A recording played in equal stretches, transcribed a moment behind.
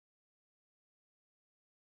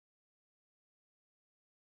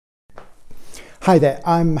Hi there,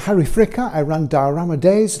 I'm Harry Fricker. I run Diorama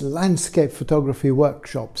Days, landscape photography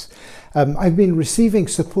workshops. I've been receiving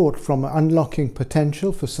support from Unlocking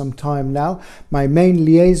Potential for some time now. My main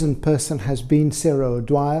liaison person has been Sarah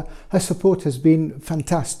O'Dwyer. Her support has been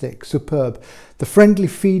fantastic, superb. The friendly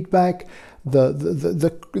feedback,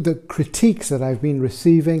 the critiques that I've been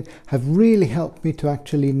receiving have really helped me to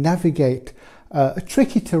actually navigate a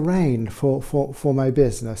tricky terrain for my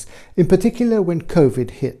business, in particular when COVID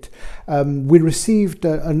hit. We received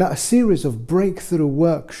a series of breakthrough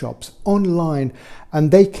workshops online, and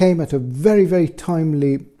they came at a very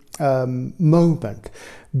timely moment,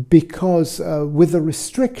 because with the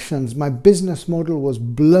restrictions, my business model was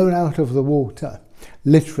blown out of the water,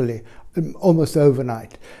 literally, almost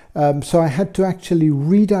overnight. So I had to actually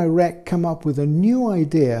redirect, come up with a new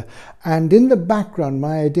idea, and in the background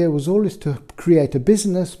my idea was always to create a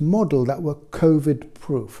business model that were COVID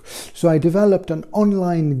proof. So I developed an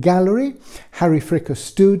online gallery, Harry Fricker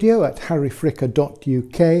Studio at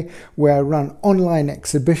harryfricker.uk, where I run online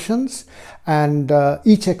exhibitions, and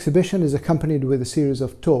each exhibition is accompanied with a series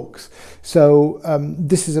of talks. So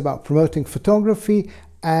this is about promoting photography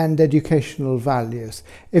and educational values.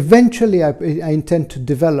 Eventually, I intend to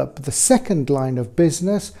develop the second line of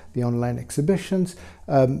business, the online exhibitions,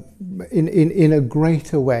 in a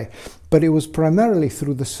greater way. But it was primarily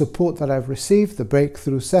through the support that I've received, the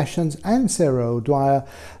breakthrough sessions, and Sarah O'Dwyer,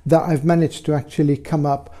 that I've managed to actually come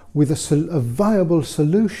up with a viable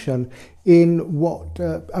solution in what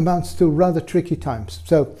amounts to rather tricky times.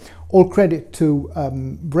 So all credit to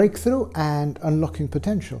Breakthrough and Unlocking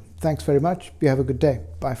Potential. Thanks very much. You have a good day.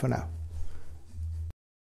 Bye for now.